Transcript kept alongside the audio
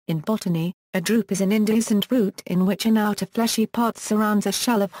In botany, a drupe is an indehiscent root in which an outer fleshy part surrounds a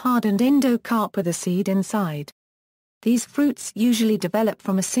shell of hardened endocarp with a seed inside. These fruits usually develop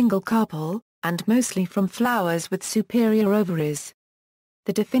from a single carpel, and mostly from flowers with superior ovaries.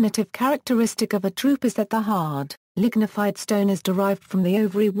 The definitive characteristic of a drupe is that the hard, lignified stone is derived from the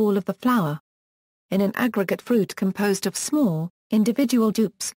ovary wall of the flower. In an aggregate fruit composed of small, individual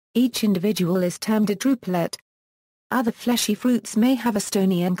drupes, each individual is termed a drupelet. Other fleshy fruits may have a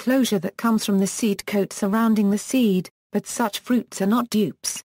stony enclosure that comes from the seed coat surrounding the seed, but such fruits are not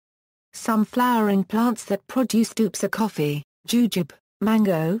drupes. Some flowering plants that produce drupes are coffee, jujube,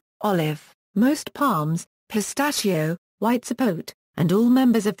 mango, olive, most palms, pistachio, white sapote, and all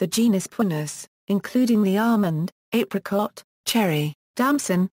members of the genus Pyrene, including the almond, apricot, cherry,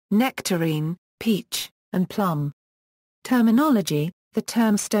 damson, nectarine, peach, and plum. Terminology: the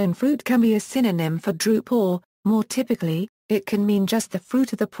term stone fruit can be a synonym for drupe or, more typically, it can mean just the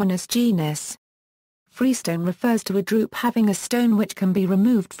fruit of the Pyrene genus. Freestone refers to a drupe having a stone which can be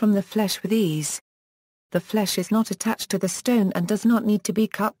removed from the flesh with ease. The flesh is not attached to the stone and does not need to be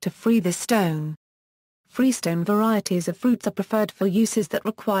cut to free the stone. Freestone varieties of fruits are preferred for uses that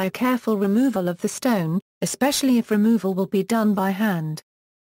require careful removal of the stone, especially if removal will be done by hand.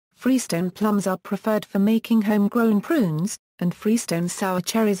 Freestone plums are preferred for making homegrown prunes, and freestone sour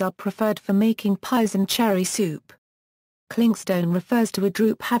cherries are preferred for making pies and cherry soup. Clinkstone refers to a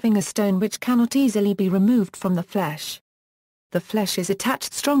drupe having a stone which cannot easily be removed from the flesh. The flesh is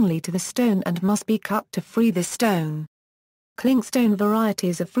attached strongly to the stone and must be cut to free the stone. Clinkstone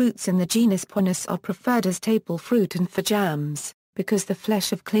varieties of fruits in the genus Pyrene are preferred as table fruit and for jams, because the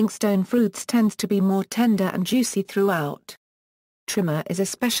flesh of clinkstone fruits tends to be more tender and juicy throughout. Trimmer is a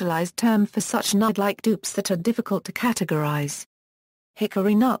specialized term for such nut-like drupes that are difficult to categorize.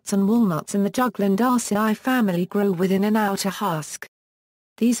 Hickory nuts and walnuts in the Juglandaceae family grow within an outer husk.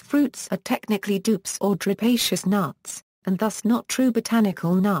 These fruits are technically drupes or drupaceous nuts, and thus not true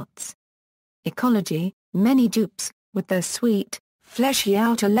botanical nuts. Ecology: many drupes, with their sweet, fleshy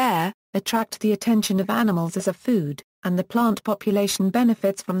outer layer, attract the attention of animals as a food, and the plant population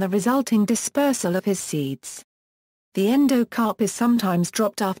benefits from the resulting dispersal of his seeds. The endocarp is sometimes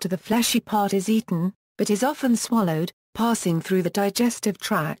dropped after the fleshy part is eaten, but is often swallowed, passing through the digestive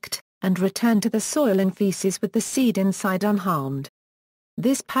tract, and returned to the soil and feces with the seed inside unharmed.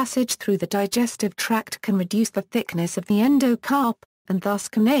 This passage through the digestive tract can reduce the thickness of the endocarp, and thus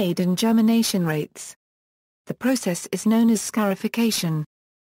can aid in germination rates. The process is known as scarification.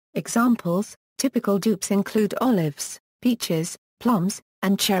 Examples: typical drupes include olives, peaches, plums,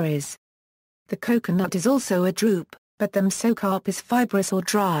 and cherries. The coconut is also a drupe, but the mesocarp is fibrous or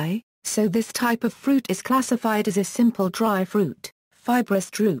dry, so this type of fruit is classified as a simple dry fruit,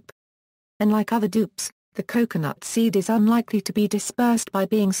 fibrous drupe. Unlike other drupes, the coconut seed is unlikely to be dispersed by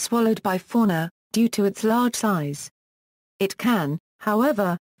being swallowed by fauna, due to its large size. It can,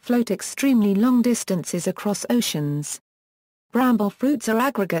 however, float extremely long distances across oceans. Bramble fruits are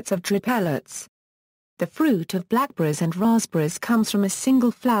aggregates of drupelets. The fruit of blackberries and raspberries comes from a single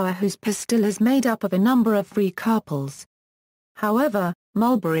flower whose pistil is made up of a number of free carpels. However,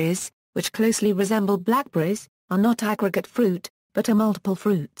 mulberries, which closely resemble blackberries, are not aggregate fruit, but are multiple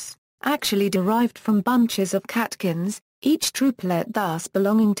fruits, actually derived from bunches of catkins, each drupelet thus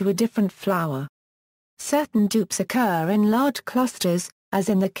belonging to a different flower. Certain drupes occur in large clusters, as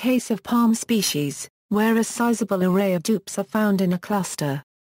in the case of palm species, where a sizable array of drupes are found in a cluster.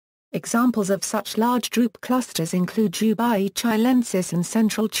 Examples of such large drupe clusters include Drupe chilensis in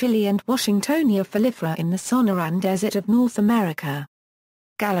central Chile and Washingtonia foliifera in the Sonoran Desert of North America.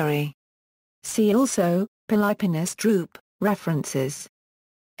 Gallery. See also, polypyrenous drupe, references.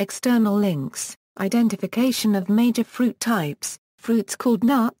 External links, identification of major fruit types, fruits called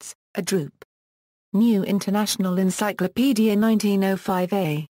nuts, a drupe. New International Encyclopedia 1905a.